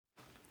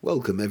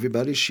Welcome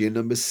everybody, Shir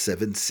number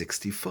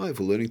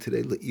 765. We're learning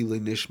today Le'ila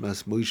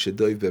Nishmas Moshe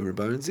Doiv Ben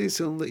Rabban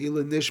Zisa and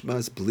Le'ila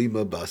Nishmas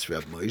Blima Bas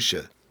Rav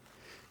Moshe.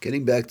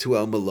 Getting back to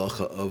our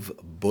malacha of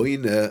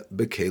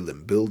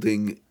Boneh-bona,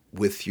 building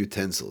with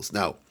utensils.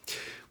 Now,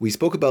 we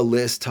spoke about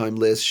last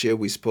year,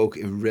 we spoke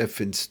in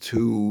reference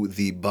to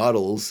the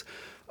bottles.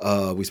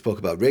 We spoke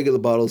about regular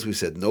bottles. We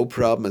said no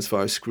problem as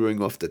far as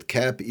screwing off that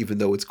cap, even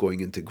though it's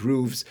going into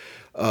grooves,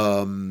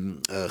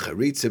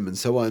 charitzim and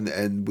so on.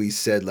 And we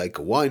said like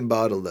a wine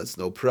bottle, that's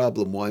no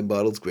problem. Wine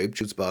bottles, grape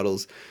juice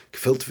bottles,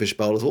 filter fish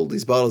bottles, all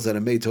these bottles that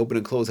are made to open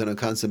and close on a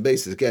constant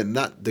basis. Again,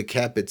 not the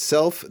cap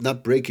itself,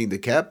 not breaking the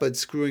cap, but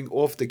screwing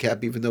off the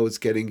cap, even though it's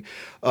getting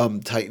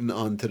tightened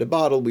onto the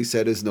bottle. We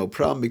said is no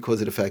problem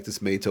because of the fact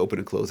it's made to open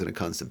and close on a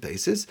constant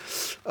basis.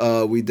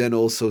 We then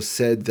also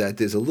said that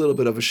there's a little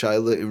bit of a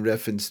shaila in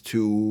reference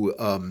to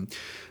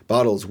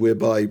bottles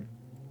whereby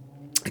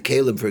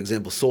kalim, for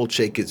example, salt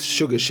shakers,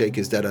 sugar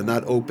shakers that are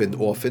not opened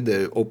often,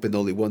 they're opened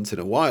only once in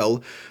a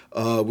while.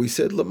 We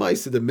said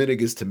lamaisa the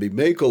minig is to be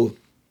makel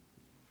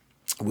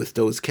with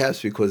those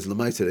caps because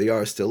lamaisa they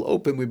are still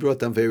open. We brought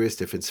down various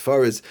different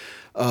svaras.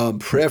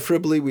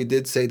 Preferably, we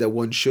did say that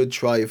one should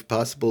try, if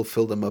possible,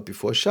 fill them up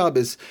before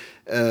Shabbos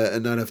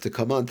and not have to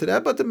come on to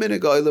that. But the minig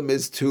oilam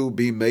is to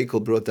be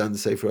makel, brought down the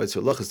Sefer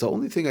Eitzur Lachas. The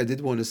only thing I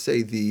did want to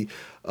say,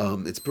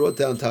 it's brought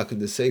down talking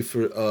the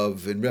Sefer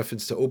of in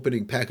reference to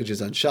opening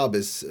packages on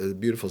Shabbos. A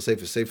beautiful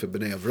Sefer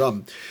B'nai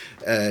Avram.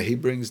 He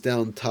brings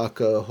down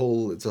taka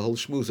it's a whole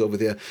shmooze over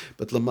there.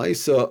 But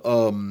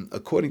lamaisa,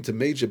 according to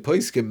major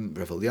poskim,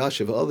 Rav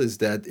Elyashiv, others,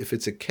 that if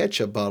it's a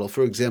ketchup bottle,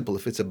 for example,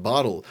 if it's a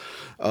bottle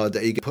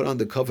that you put on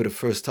the cover the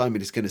first time,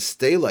 it is going to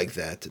stay like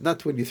that.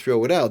 Not when you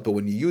throw it out, but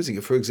when you're using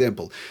it. For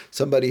example,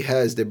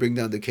 they bring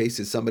down the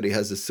cases, somebody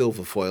has a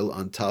silver foil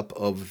on top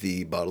of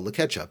the bottle of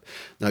ketchup.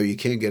 Now you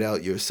can't get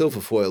out your silver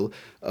foil,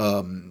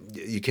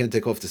 you can't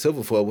take off the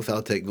silver foil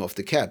without taking off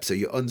the cap. So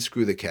you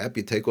unscrew the cap,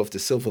 you take off the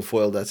silver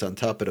foil that's on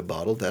top of the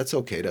bottle, that's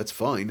okay, that's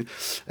fine,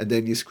 and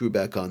then you screw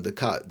back on the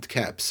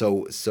cap.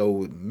 So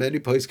many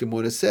poskim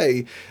want to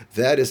say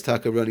that is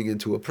taka running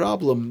into a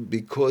problem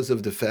because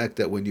of the fact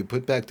that when you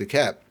put back the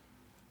cap,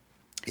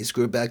 you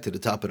screw it back to the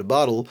top of the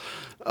bottle,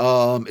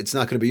 it's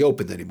not going to be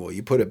opened anymore.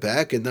 You put it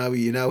back, and now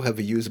you have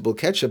a usable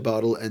ketchup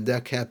bottle, and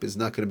that cap is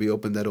not going to be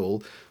opened at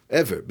all,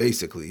 ever,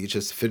 basically. You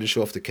just finish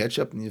off the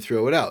ketchup and you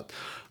throw it out.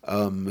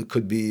 It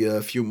could be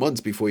a few months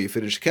before you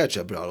finish the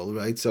ketchup bottle,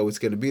 right? So it's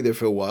going to be there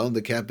for a while, and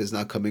the cap is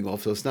not coming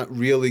off, so it's not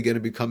really going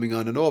to be coming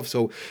on and off.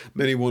 So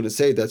many want to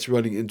say that's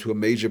running into a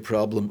major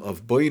problem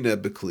of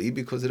Boneh-bona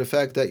because of the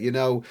fact that you're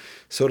now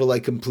sort of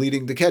like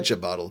completing the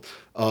ketchup bottle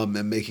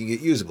and making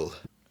it usable.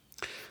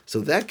 So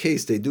that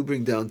case, they do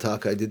bring down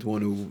taka. I did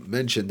want to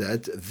mention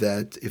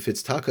that if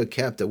it's taka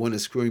cap that one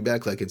is screwing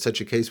back, like in such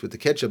a case with the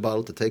ketchup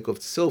bottle, to take off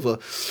the silver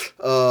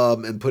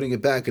and putting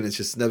it back, and it's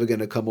just never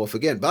going to come off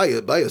again. By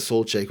a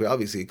salt shaker,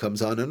 obviously it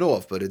comes on and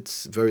off, but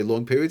it's very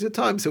long periods of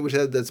time, so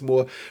that's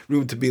more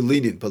room to be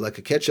lenient. But like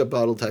a ketchup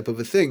bottle type of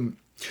a thing,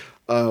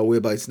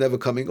 whereby it's never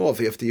coming off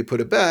after you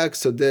put it back,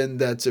 so then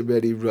that's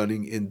already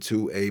running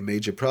into a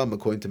major problem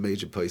according to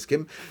major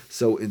poskim.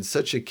 So in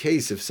such a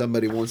case, if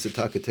somebody wants to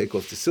take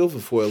off the silver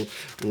foil,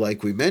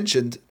 like we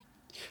mentioned,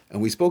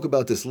 and we spoke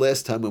about this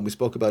last time when we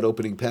spoke about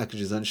opening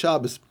packages on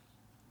Shabbos,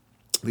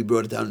 we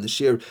brought it down in the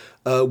shir.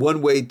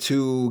 One way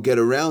to get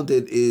around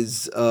it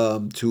is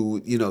an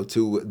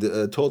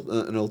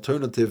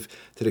alternative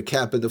to the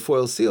cap and the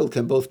foil seal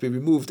can both be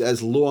removed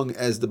as long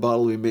as the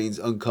bottle remains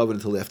uncovered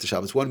until after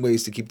Shabbos. One way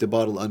is to keep the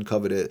bottle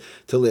uncovered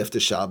till after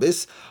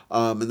Shabbos.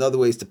 Another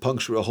way is to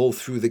puncture a hole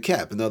through the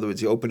cap. In other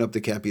words, you open up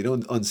the cap, you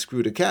don't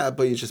unscrew the cap,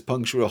 but you just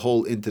puncture a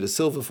hole into the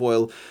silver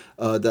foil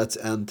that's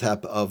on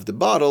top of the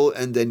bottle,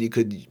 and then you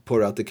could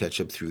pour out the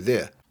ketchup through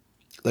there.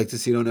 Like to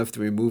see, you don't have to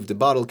remove the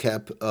bottle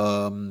cap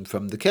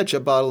from the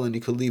ketchup bottle, and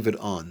you can leave it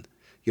on.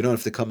 You don't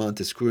have to come on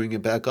to screwing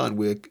it back on,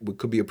 where it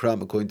could be a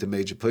problem according to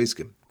major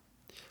poskim.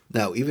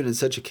 Now, even in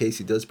such a case,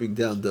 he does bring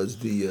down,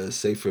 the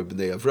Sefer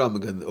B'nai Avram,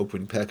 again,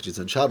 opening packages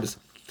on Shabbos,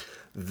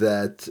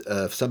 that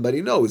if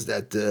somebody knows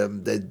that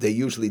they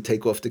usually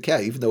take off the cap,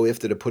 even though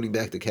after they're putting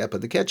back the cap on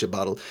the ketchup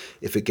bottle,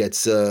 if it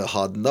gets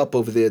hardened up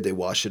over there, they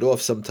wash it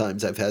off.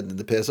 Sometimes I've had in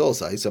the past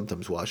also, I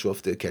sometimes wash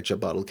off the ketchup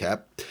bottle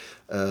cap.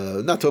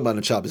 Not talking about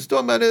on Shabbos,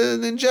 talking about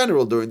in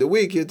general during the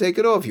week. You take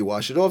it off, you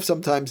wash it off.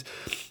 Sometimes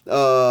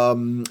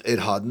it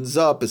hardens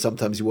up, and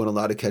sometimes you want a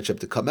lot of ketchup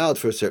to come out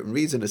for a certain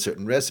reason, a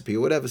certain recipe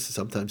or whatever. So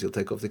sometimes you'll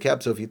take off the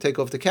cap. So if you take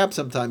off the cap,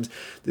 sometimes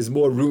there's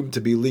more room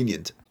to be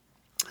lenient.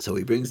 So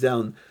he brings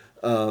down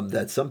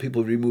that some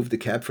people remove the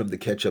cap from the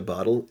ketchup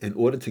bottle in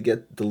order to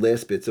get the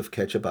last bits of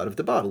ketchup out of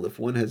the bottle. If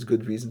one has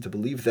good reason to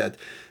believe that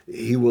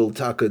he will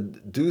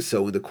do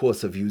so in the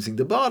course of using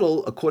the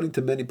bottle, according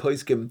to many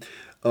poskim,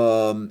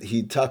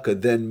 he taka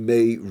then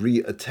may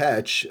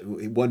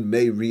one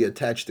may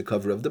reattach the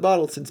cover of the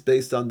bottle, since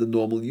based on the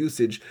normal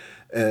usage,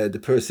 the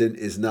person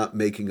is not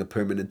making a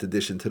permanent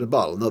addition to the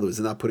bottle. In other words,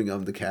 they're not putting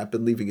on the cap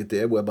and leaving it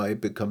there, whereby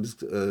it becomes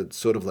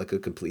sort of like a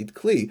complete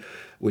kli,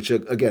 which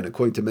again,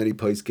 according to many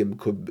poskim,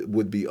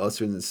 would be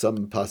usher, and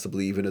some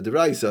possibly even a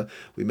deraisa.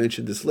 We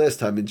mentioned this last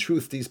time. In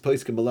truth, these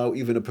poskim allow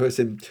even a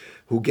person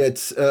who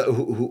gets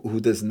who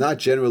does not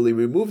generally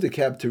remove the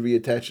cap to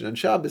reattach it on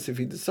Shabbos if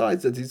he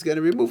decides that he's going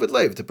to remove it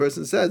later. If the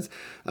person says,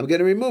 "I'm going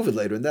to remove it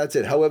later," and that's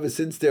it. However,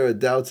 since there are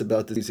doubts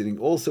about the reasoning,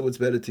 also it's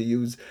better to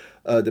use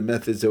the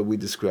methods that we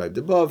described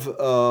above.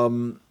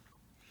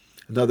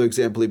 Another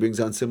example he brings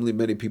on: similarly,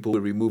 many people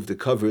will remove the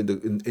cover in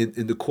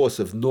the course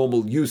of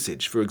normal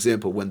usage. For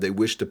example, when they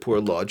wish to pour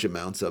large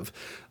amounts of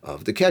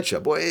the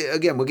ketchup. Or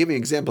again, we're giving an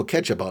example: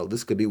 ketchup bottle.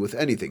 This could be with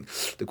anything.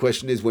 The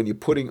question is, when you're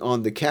putting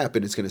on the cap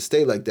and it's going to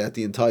stay like that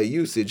the entire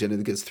usage, and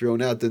it gets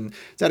thrown out, then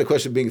it's not a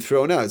question of being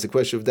thrown out. It's a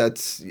question of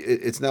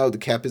it's now the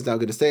cap is now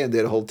going to stay in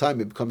there the whole time.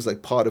 It becomes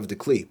like part of the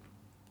kli.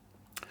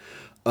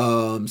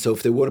 So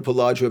if they want to put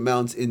larger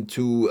amounts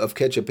of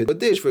ketchup in a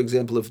dish, for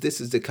example, if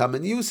this is the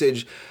common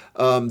usage,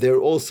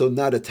 they're also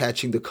not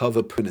attaching the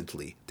cover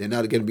permanently. They're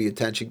not going to be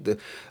attaching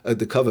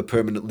the cover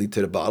permanently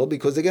to the bottle,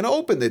 because they're going to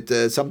open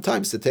it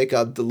sometimes to take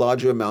out the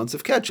larger amounts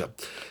of ketchup.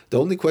 The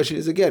only question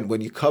is, again,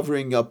 when you're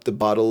covering up the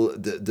bottle,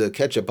 the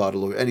ketchup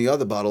bottle or any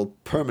other bottle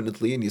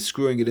permanently, and you're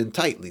screwing it in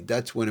tightly,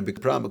 that's when it becomes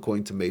a problem,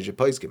 according to major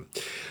poskim.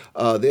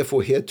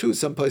 Therefore, here too,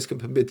 some poskim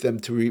permit them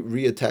to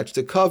reattach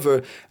the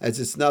cover, as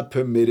it's not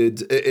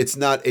permitted. It's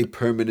not a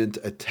permanent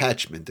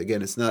attachment.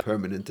 Again, it's not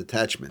permanent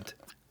attachment.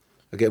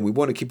 Again, we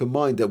want to keep in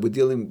mind that we're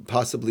dealing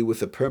possibly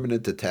with a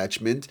permanent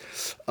attachment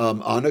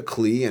on a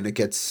kli, and it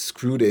gets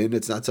screwed in.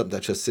 It's not something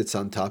that just sits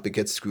on top. It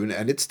gets screwed in,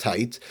 and it's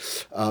tight,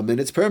 and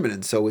it's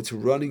permanent. So it's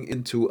running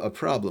into a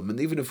problem. And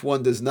even if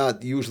one does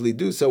not usually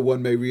do so,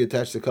 one may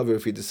reattach the cover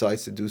if he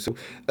decides to do so,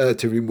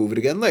 to remove it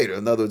again later.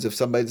 In other words, if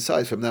somebody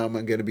decides from now on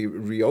I'm going to be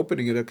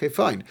reopening it, okay,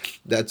 fine.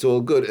 That's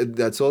all good.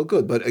 That's all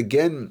good. But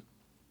again,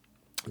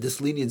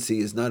 this leniency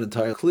is not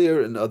entirely clear,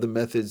 and other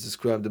methods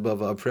described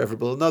above are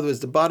preferable. In other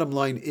words, the bottom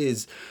line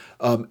is,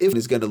 if one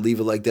is going to leave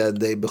it like that,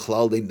 they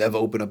never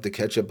open up the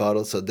ketchup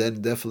bottle, so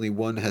then definitely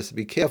one has to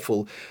be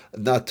careful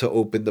not to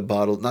open the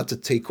bottle, not to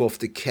take off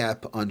the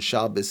cap on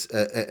Shabbos.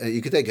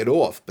 You can take it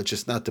off, but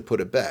just not to put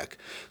it back.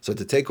 So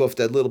to take off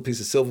that little piece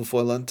of silver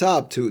foil on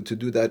top to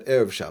do that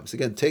Erev Shabbos.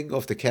 Again, taking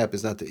off the cap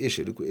is not the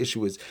issue. The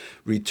issue is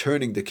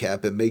returning the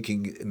cap and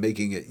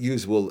making it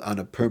usable on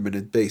a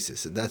permanent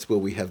basis, and that's where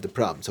we have the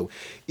problem. So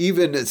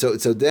then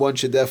one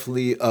should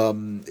definitely,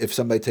 if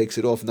somebody takes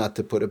it off, not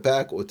to put it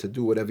back, or to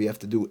do whatever you have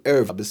to do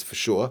Erev Shabbos for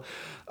sure.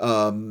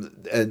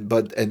 And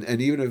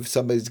even if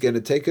somebody's going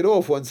to take it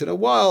off once in a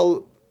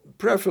while,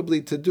 preferably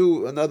to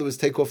do, in other words,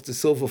 take off the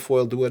silver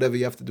foil, do whatever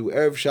you have to do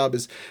Erev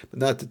Shabbos, but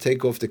not to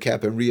take off the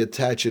cap and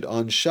reattach it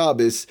on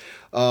Shabbos.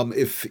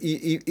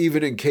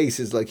 Even in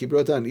cases, like he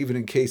brought down, even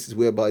in cases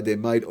whereby they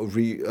might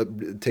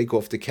take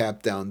off the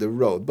cap down the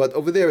road. But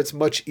over there it's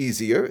much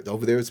easier.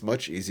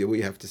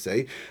 We have to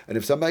say. And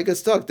if somebody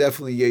gets stuck,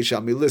 definitely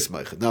yeshami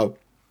lismach. Now,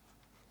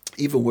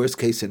 even worst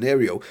case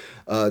scenario,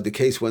 the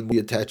case when we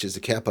attaches the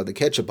cap on the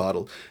ketchup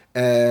bottle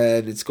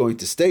and it's going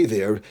to stay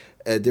there.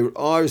 There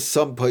are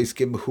some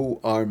poskim who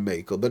are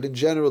makel, but in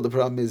general the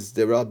problem is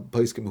there are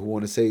poskim who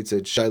want to say it's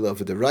a shaila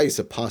of the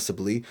raisa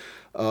possibly,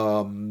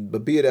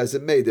 but be it as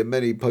it may, there are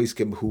many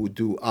poskim who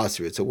do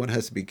asrit, so one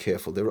has to be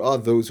careful. There are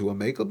those who are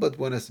makel, but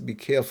one has to be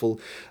careful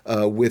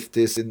with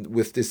this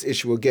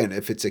issue again.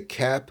 If it's a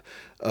cap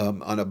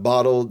on a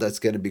bottle that's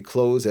going to be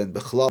closed and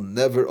bechlal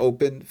never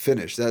open,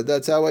 finish.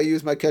 That's how I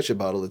use my ketchup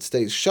bottle. It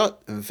stays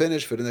shut and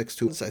finished for the next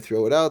 2 months. I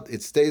throw it out.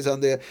 It stays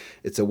on there.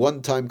 It's a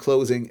one-time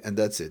closing, and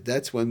that's it.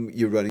 That's when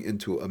you're running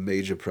into a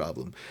major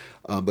problem.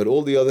 But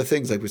all the other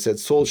things, like we said,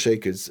 salt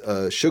shakers,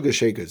 sugar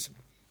shakers,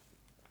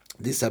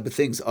 these type of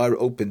things are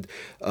opened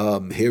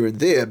here and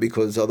there,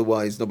 because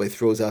otherwise nobody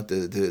throws out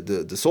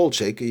the salt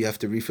shaker. You have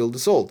to refill the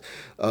salt.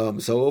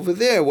 So over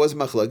there was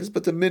machlokes,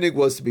 but the minig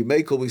was to be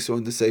makel. We saw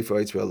in the Sefer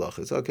Yitzra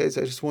Halachos. Okay,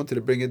 so I just wanted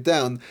to bring it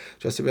down,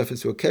 just in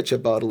reference to a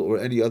ketchup bottle or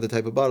any other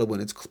type of bottle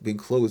when it's been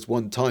closed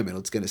one time and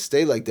it's going to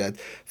stay like that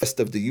rest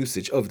of the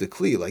usage of the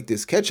kli, like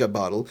this ketchup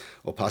bottle,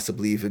 or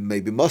possibly even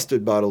maybe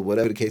mustard bottle,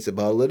 whatever the case of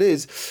bottle it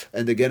is.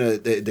 And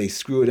again, they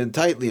screw it in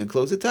tightly and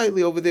close it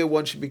tightly. Over there,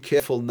 one should be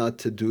careful not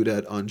to do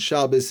that on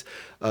Shabbos,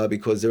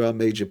 because there are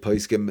major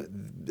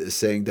poskim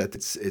saying that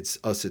it's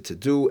usher to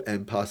do,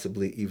 and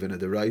possibly even a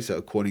deraisa,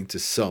 according to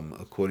some.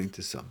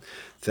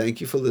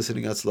 Thank you for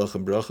listening. Atzlach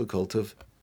and bracha, kol tov.